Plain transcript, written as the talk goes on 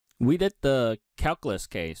we did the calculus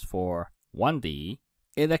case for 1D,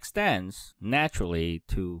 it extends naturally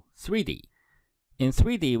to 3D. In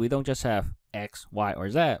 3D, we don't just have X, Y, or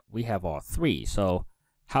Z, we have all three. So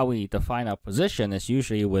how we define our position is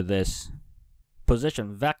usually with this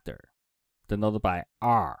position vector, denoted by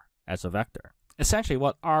R as a vector. Essentially,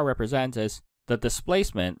 what R represents is the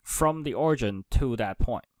displacement from the origin to that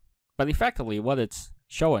point. But effectively, what it's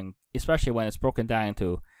showing, especially when it's broken down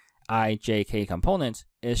into I, J, K components,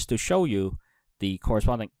 is to show you the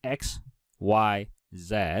corresponding X, Y,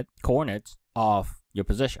 Z coordinates of your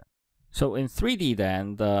position. So in 3D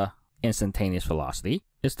then, the instantaneous velocity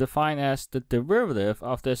is defined as the derivative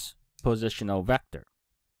of this positional vector.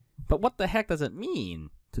 But what the heck does it mean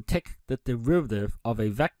to take the derivative of a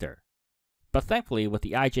vector? But thankfully, with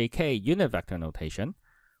the IJK unit vector notation,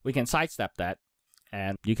 we can sidestep that,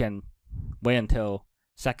 and you can wait until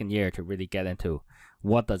second year to really get into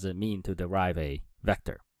what does it mean to derive a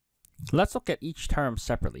vector. Let's look at each term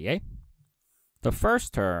separately, eh? The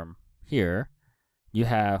first term here, you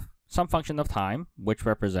have some function of time, which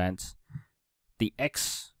represents the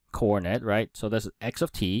x coordinate, right? So this is x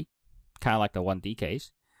of t, kind of like the 1D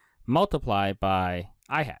case, multiplied by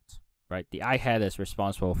I hat, right? The I hat is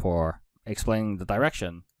responsible for explaining the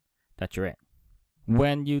direction that you're in.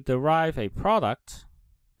 When you derive a product,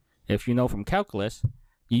 if you know from calculus,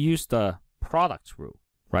 you use the product rule,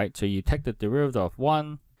 right? So you take the derivative of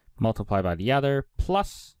one, multiply by the other,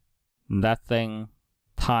 plus that thing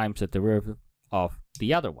times the derivative of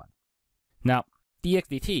the other one. Now, dx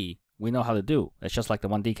dt, we know how to do. It's just like the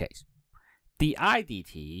 1D case. The I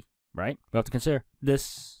dt, right? We have to consider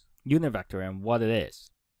this unit vector and what it is,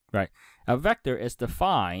 right? A vector is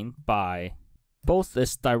defined by both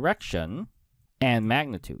its direction and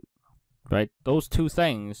magnitude, right? Those two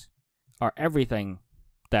things are everything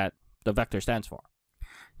that the vector stands for.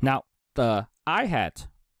 Now, the I hat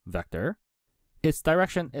vector, its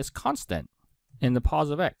direction is constant in the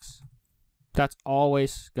positive x. That's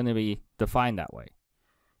always going to be defined that way.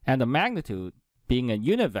 And the magnitude, being a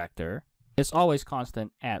unit vector, is always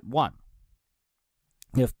constant at 1.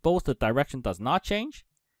 If both the direction does not change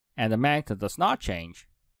and the magnitude does not change,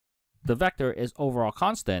 the vector is overall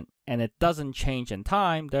constant and it doesn't change in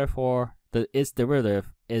time, therefore its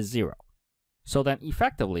derivative is 0. So then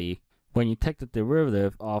effectively, when you take the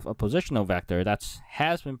derivative of a positional vector that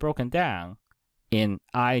has been broken down in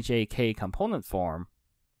IJK component form,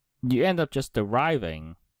 you end up just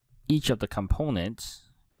deriving each of the components,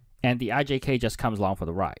 and the IJK just comes along for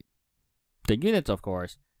the ride. The units, of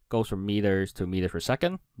course, goes from meters to meters per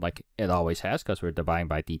second, like it always has, because we're dividing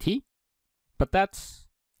by dt. But that's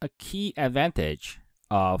a key advantage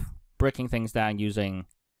of breaking things down using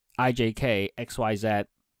IJK XYZ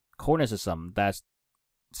coordinate system that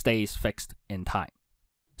stays fixed in time.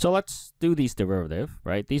 So let's do these derivative,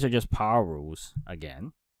 right? These are just power rules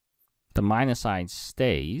again. The minus sign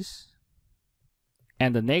stays,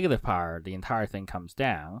 and the negative power, the entire thing comes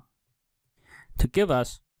down to give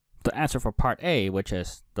us the answer for part A, which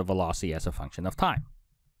is the velocity as a function of time.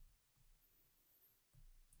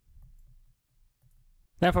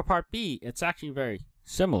 Then for part B, it's actually very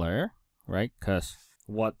similar, right? Because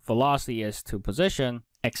what velocity is to position,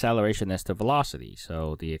 acceleration is to velocity.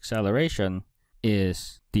 So the acceleration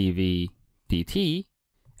is dv dt.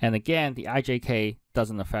 And again, the IJK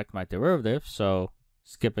doesn't affect my derivative, so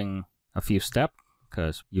skipping a few steps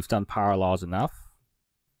because you've done power laws enough.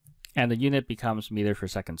 And the unit becomes meters per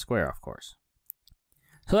second square, of course.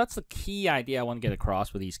 So that's the key idea I want to get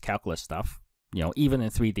across with these calculus stuff. You know, even in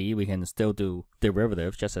 3D, we can still do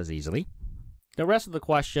derivatives just as easily. The rest of the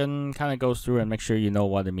question kind of goes through and make sure you know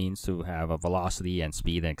what it means to have a velocity and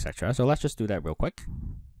speed, etc. So let's just do that real quick.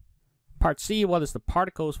 Part C, what is the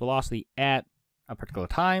particle's velocity at a particular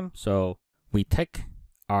time? So we take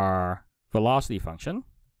our velocity function,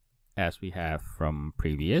 as we have from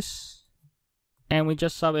previous, and we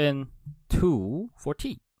just sub in 2 for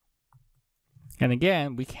t. And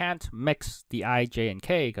again, we can't mix the I, J, and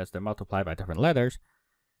K because they're multiplied by different letters,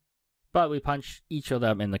 but we punch each of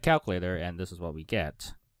them in the calculator and this is what we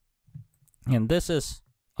get. And this is,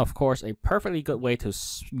 of course, a perfectly good way to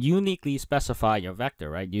uniquely specify your vector,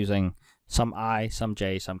 right? Using some I, some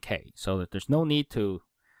J, some K, so that there's no need to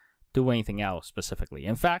do anything else specifically.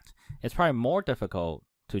 In fact, it's probably more difficult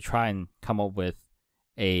to try and come up with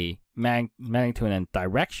a magnitude and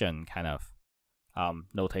direction kind of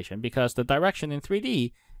notation, because the direction in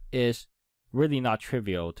 3D is really not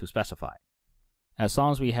trivial to specify. As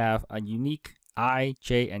long as we have a unique I,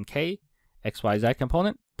 J, and K XYZ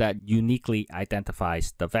component that uniquely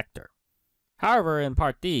identifies the vector. However, in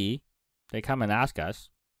part D, they come and ask us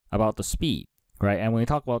about the speed. right? And when we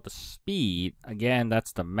talk about the speed, again,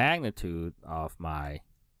 that's the magnitude of my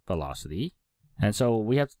velocity. And so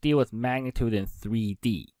we have to deal with magnitude in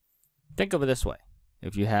 3D. Think of it this way.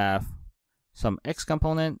 If you have some x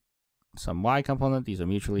component, some y component, these are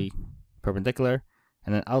mutually perpendicular,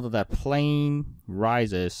 and then out of that plane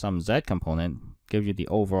rises some z component, gives you the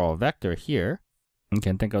overall vector here. You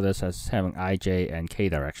can think of this as having I, j, and k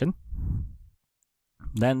direction.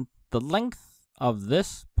 Then the length of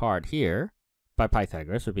this part here by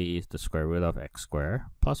Pythagoras would be the square root of x squared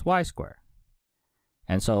plus y squared.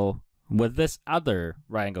 And so with this other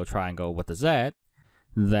right angle triangle with the z,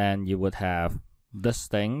 then you would have this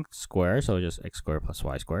thing squared, so just x squared plus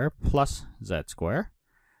y squared plus z squared,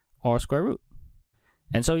 or square root.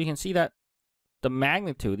 And so you can see that the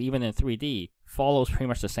magnitude, even in 3D, follows pretty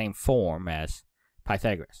much the same form as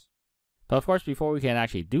Pythagoras. But of course, before we can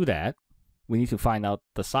actually do that, we need to find out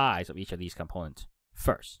the size of each of these components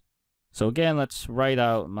first. So again, let's write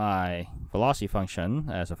out my velocity function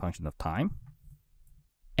as a function of time.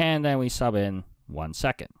 And then we sub in 1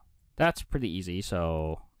 second. That's pretty easy,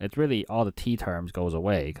 so it's really all the t terms goes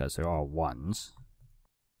away because they're all ones.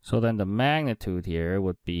 So then the magnitude here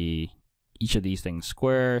would be each of these things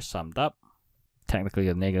squared, summed up. Technically,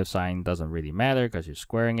 the negative sign doesn't really matter because you're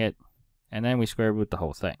squaring it. And then we square root the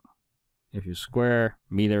whole thing. If you square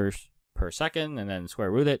meters per second and then square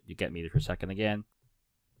root it, you get meters per second again,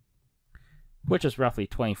 which is roughly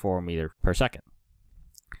 24 meters per second.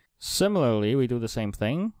 Similarly, we do the same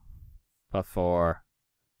thing, but for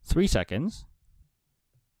 3 seconds.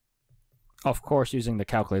 Of course, using the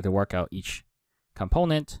calculator to work out each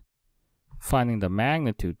component, finding the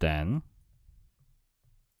magnitude then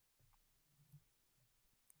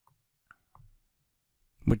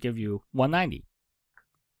would give you 190.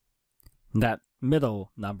 That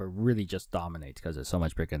middle number really just dominates because it's so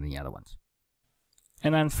much bigger than the other ones.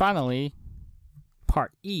 And then finally,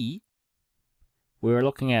 part E, we were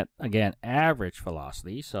looking at, again, average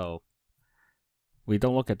velocity. So we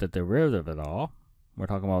don't look at the derivative at all. We're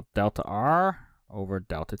talking about delta R over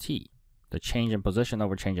delta T, the change in position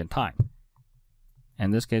over change in time.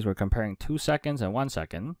 In this case, we're comparing 2 seconds and 1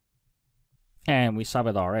 second, and we sub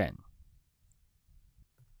it all in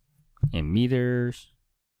meters.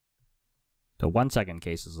 The 1 second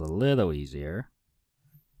case is a little easier.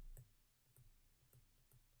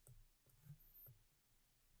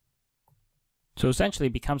 So essentially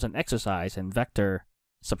it becomes an exercise in vector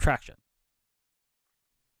subtraction.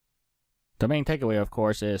 The main takeaway, of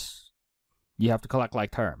course, is you have to collect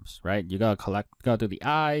like terms, right? You gotta do the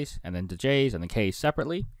i's and then the j's and the k's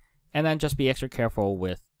separately, and then just be extra careful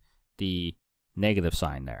with the negative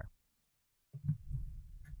sign there.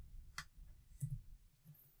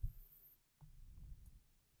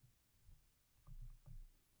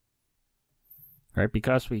 Right,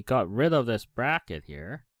 because we got rid of this bracket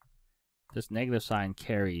here, this negative sign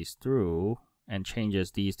carries through and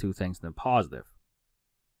changes these two things into positive.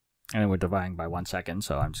 And then we're dividing by 1 second,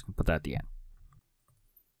 so I'm just going to put that at the end.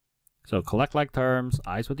 So collect like terms,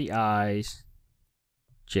 i's with the i's,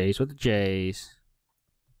 j's with the j's,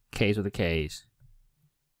 k's with the k's.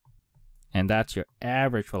 And that's your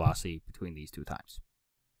average velocity between these two times.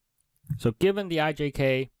 So given the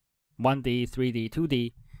ijk, 1D, 3D,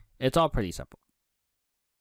 2D, it's all pretty simple.